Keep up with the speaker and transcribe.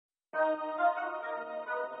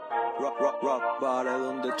Rock bottle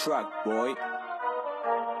on the track, boy.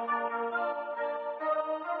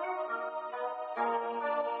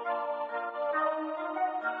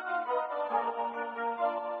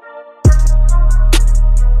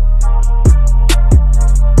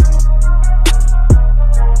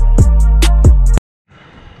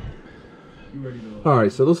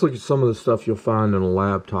 Alright, so let's look at some of the stuff you'll find on a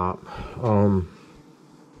laptop.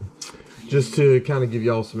 Just to kind of give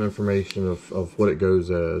y'all some information of what it goes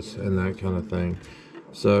as and that kind of thing.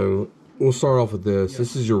 So we'll start off with this.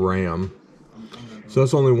 This is your RAM. So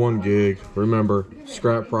that's only 1 gig. Remember,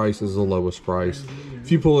 scrap price is the lowest price. If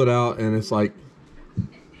you pull it out and it's like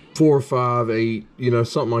 4, 5, 8, you know,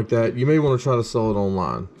 something like that, you may want to try to sell it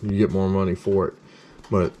online. You get more money for it.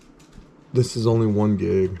 But this is only 1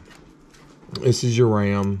 gig. This is your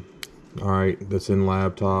RAM. Alright, that's in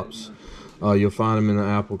laptops. You'll find them in the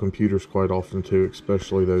Apple computers quite often too,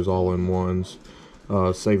 especially those all-in-ones,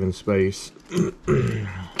 saving space.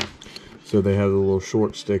 So they have the little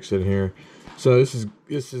short sticks in here. So this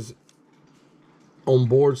is on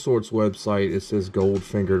BoardSort's website. It says gold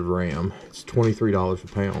fingered RAM. It's $23 a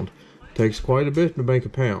pound. Takes quite a bit to make a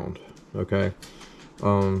pound. Okay,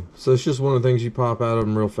 so it's just one of the things you pop out of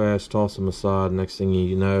them real fast, toss them aside. Next thing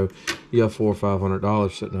you know, you got $400 or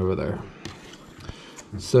 $500 sitting over there.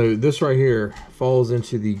 So this right here falls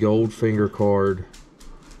into the gold finger card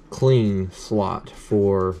clean slot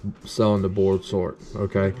for selling to BoardSort.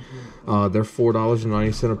 Okay, they're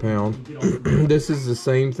 $4.90 a pound. This is the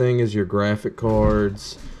same thing as your graphic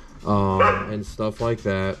cards and stuff like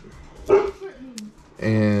that.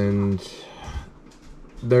 And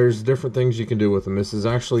there's different things you can do with them. This is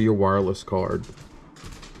actually your wireless card.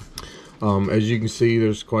 As you can see,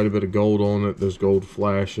 there's quite a bit of gold on it. There's gold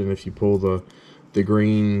flashing. If you pull the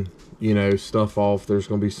green, you know, stuff off, there's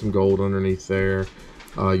going to be some gold underneath there.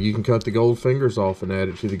 You can cut the gold fingers off and add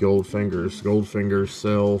it to the gold fingers. Gold fingers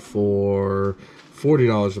sell for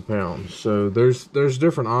 $40 a pound. So there's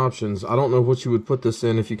different options. I don't know what you would put this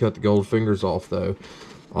in if you cut the gold fingers off though.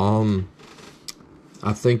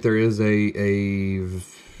 I think there is a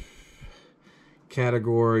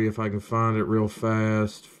category, if I can find it real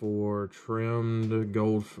fast, for trimmed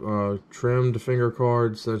gold trimmed finger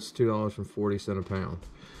cards. That's $2.40 a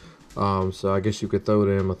pound. So I guess you could throw it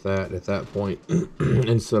in with that at that point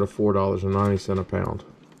instead of $4.90 a pound.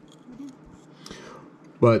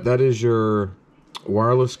 But that is your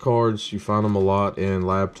wireless cards. You find them a lot in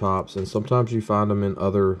laptops, and sometimes you find them in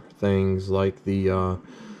other things like the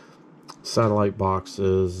satellite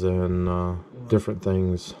boxes and different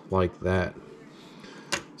things like that.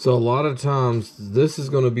 So a lot of times this is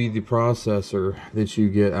going to be the processor that you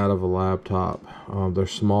get out of a laptop. They're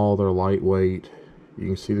small, they're lightweight. You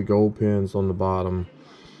can see the gold pins on the bottom.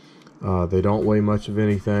 They don't weigh much of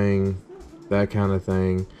anything, that kind of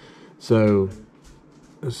thing. So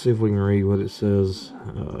let's see if we can read what it says.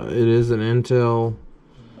 It is an Intel,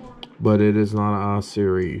 but it is not an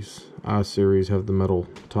i-Series. i-Series have the metal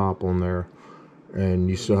top on there, and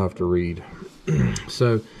you still have to read.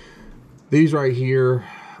 So these right here,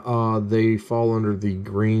 they fall under the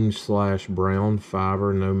green/brown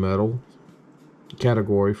fiber no metal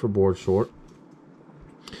category for BoardSort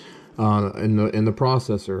in the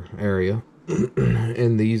processor area.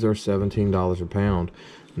 And these are $17 a pound.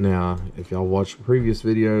 Now if y'all watched previous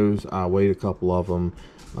videos, I weighed a couple of them.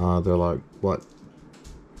 They're like what,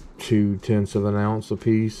 0.2 of an ounce a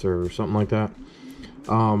piece or something like that.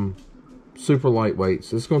 Super lightweight,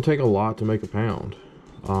 so it's going to take a lot to make a pound.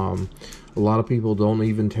 A lot of people don't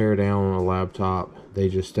even tear down on a laptop. They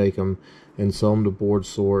just take them and sell them to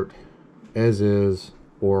BoardSort as is,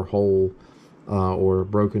 or whole, or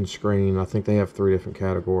broken screen. I think they have 3 different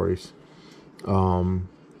categories.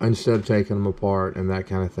 Instead of taking them apart and that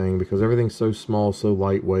kind of thing, because everything's so small, so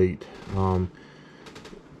lightweight.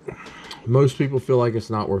 Most people feel like it's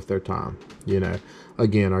not worth their time. You know,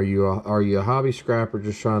 again, are you a hobby scrapper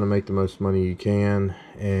just trying to make the most money you can,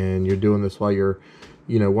 and you're doing this while you're,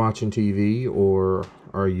 you know, watching TV, or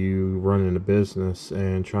are you running a business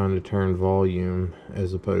and trying to turn volume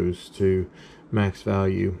as opposed to max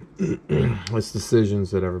value? It's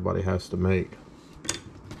decisions that everybody has to make.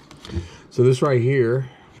 So this right here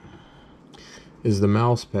is the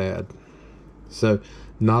mouse pad. So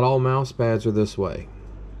not all mouse pads are this way,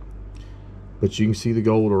 but you can see the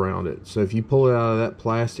gold around it. So if you pull it out of that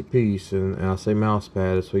plastic piece, and I say mouse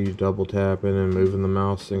pad, it's where you double tapping and moving the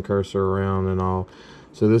mouse and cursor around and all.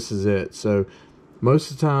 So this is it. So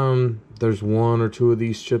most of the time there's 1 or 2 of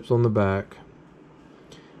these chips on the back.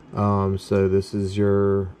 So this is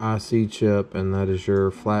your IC chip, and that is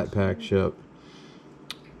your flat pack chip.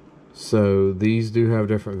 So these do have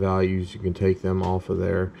different values. You can take them off of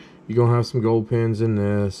there. You're going to have some gold pins in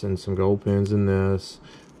this and some gold pins in this.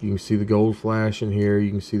 You can see the gold flash in here.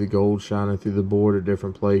 You can see the gold shining through the board at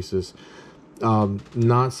different places.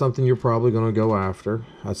 Not something you're probably going to go after.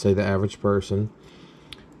 I'd say the average person.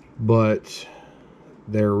 But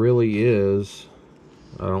there really is.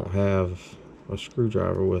 I don't have a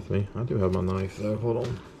screwdriver with me. I do have my knife though. Hold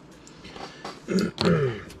on.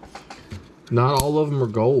 Not all of them are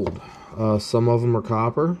gold. Some of them are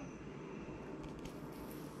copper.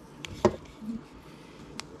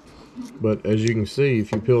 But as you can see,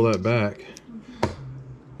 if you peel that back,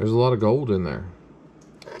 there's a lot of gold in there.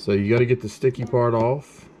 So you got to get the sticky part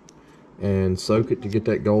off and soak it to get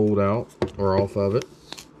that gold out or off of it.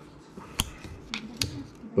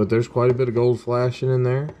 But there's quite a bit of gold flashing in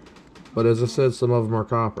there. But as I said, some of them are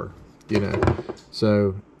copper, you know.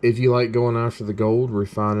 So if you like going after the gold,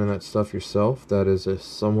 refining that stuff yourself, that is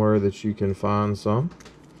somewhere that you can find some.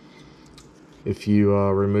 If you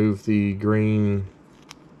remove the green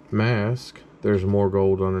mask, there's more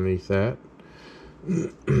gold underneath that.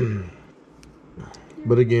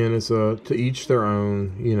 But again, it's to each their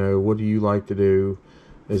own. You know, what do you like to do?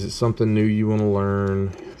 Is it something new you want to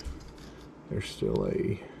learn? There's still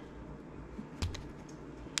a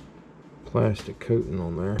plastic coating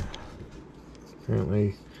on there.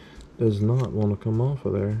 Apparently does not want to come off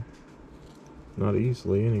of there. Not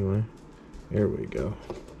easily anyway. There we go.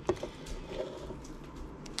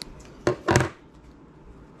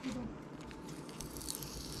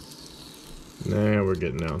 Now we're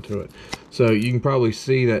getting down to it. So you can probably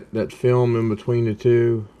see that film in between the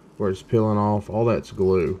two where it's peeling off. All that's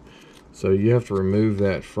glue. So you have to remove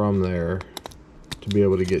that from there to be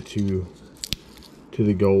able to get to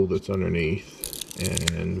the gold that's underneath.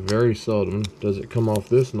 And very seldom does it come off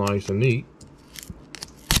this nice and neat.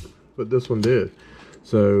 But this one did.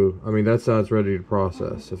 So, I mean, that side's ready to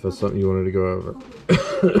process if that's something you wanted to go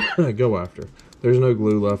over. Go after. There's no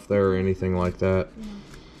glue left there or anything like that.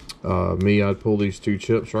 I'd pull these two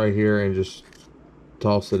chips right here and just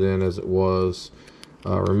toss it in as it was.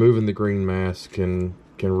 Removing the green mask can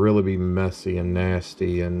really be messy and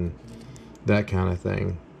nasty and that kind of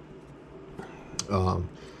thing.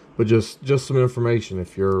 But just some information.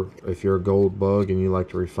 If you're a gold bug and you like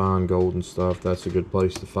to refine gold and stuff, that's a good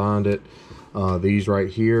place to find it. These right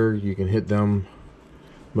here, you can hit them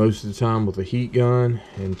most of the time with a heat gun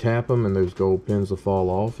and tap them, and those gold pins will fall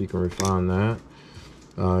off. You can refine that.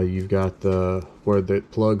 You've got where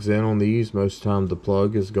that plugs in on these. Most of the time the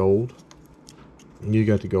plug is gold. You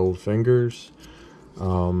got the gold fingers,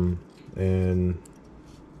 and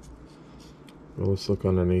well, let's look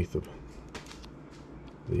underneath the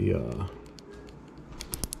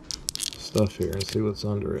stuff here and see what's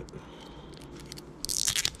under it.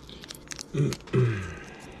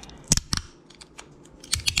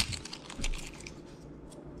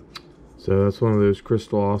 So that's one of those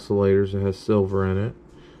crystal oscillators that has silver in it.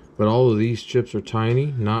 But all of these chips are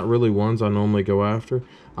tiny, not really ones I normally go after.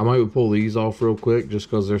 I might pull these off real quick just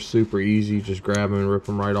because they're super easy. Just grab them and rip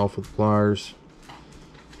them right off with pliers.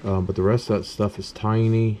 But the rest of that stuff is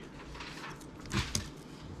tiny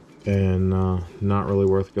and not really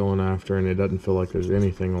worth going after. And it doesn't feel like there's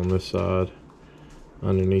anything on this side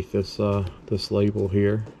underneath this this label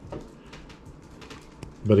here.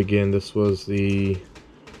 But again, this was the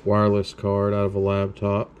wireless card out of a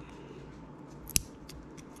laptop.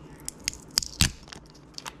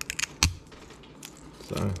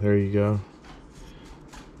 So there you go.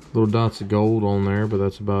 Little dots of gold on there, but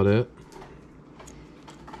that's about it.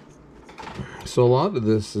 So a lot of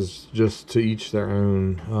this is just to each their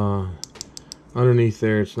own. Underneath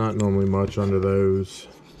there, it's not normally much under those.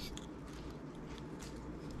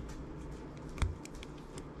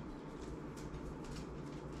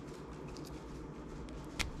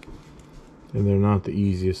 And they're not the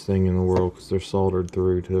easiest thing in the world because they're soldered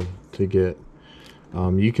through to get.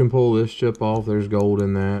 You can pull this chip off. There's gold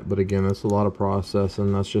in that, but again, that's a lot of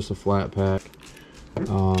processing. That's just a flat pack.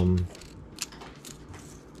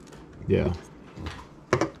 Yeah.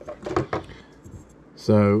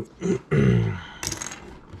 So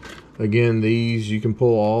again, these, you can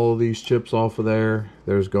pull all of these chips off of there.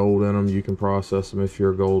 There's gold in them. You can process them if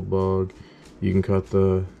you're a gold bug. You can cut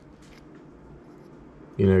the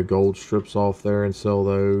gold strips off there and sell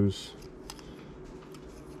those.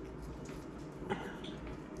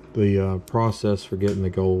 The process for getting the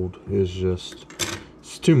gold is just,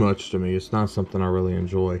 it's too much to me. It's not something I really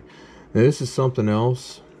enjoy. Now this is something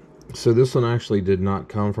else. So this one actually did not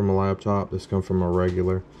come from a laptop. This comes from a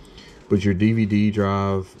regular. But your DVD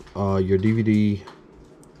drive, your DVD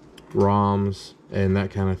ROMs and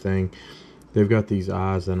that kind of thing, they've got these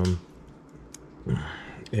eyes in them.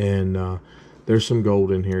 And there's some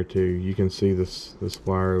gold in here too. You can see this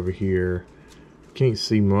wire over here. Can't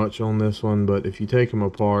see much on this one, but if you take them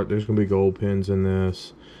apart, there's going to be gold pins in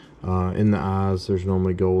this. In the eyes, there's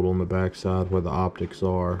normally gold on the back side where the optics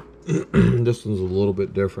are. This one's a little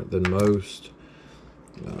bit different than most.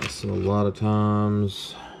 So a lot of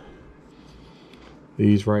times,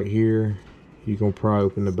 these right here, you can pry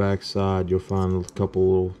open the back side, you'll find a couple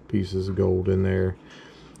little pieces of gold in there.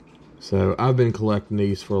 So I've been collecting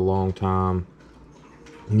these for a long time.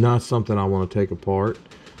 Not something I want to take apart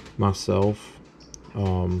myself.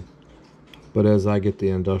 But as I get the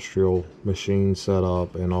industrial machine set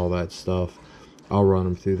up and all that stuff, I'll run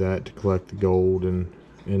them through that to collect the gold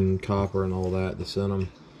and copper and all that to send them.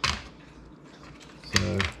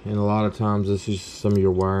 So, and a lot of times this is some of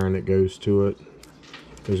your wiring that goes to it.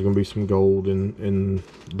 There's going to be some gold and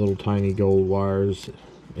little tiny gold wires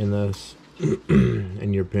in this.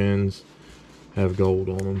 And your pins have gold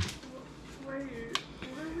on them.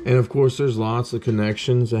 And of course there's lots of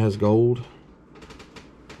connections that has gold.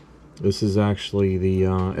 This is actually the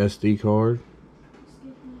SD card,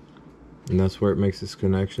 and that's where it makes its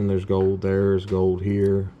connection. There's gold there, there's gold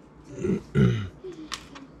here.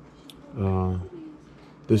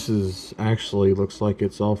 This is actually looks like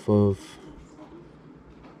it's off of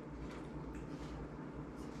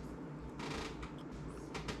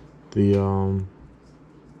the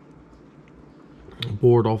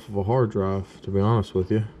board off of a hard drive, to be honest with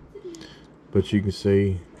you. But you can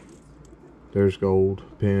see there's gold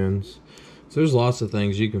pins. So there's lots of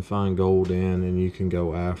things you can find gold in and you can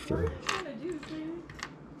go after.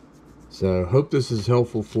 So hope this is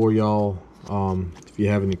helpful for y'all. If you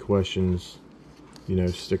have any questions, you know,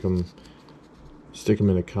 stick them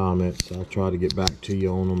in the comments. I'll try to get back to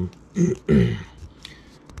you on them.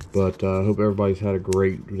 But I hope everybody's had a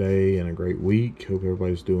great day and a great week. Hope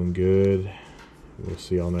everybody's doing good. We'll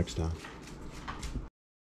see y'all next time.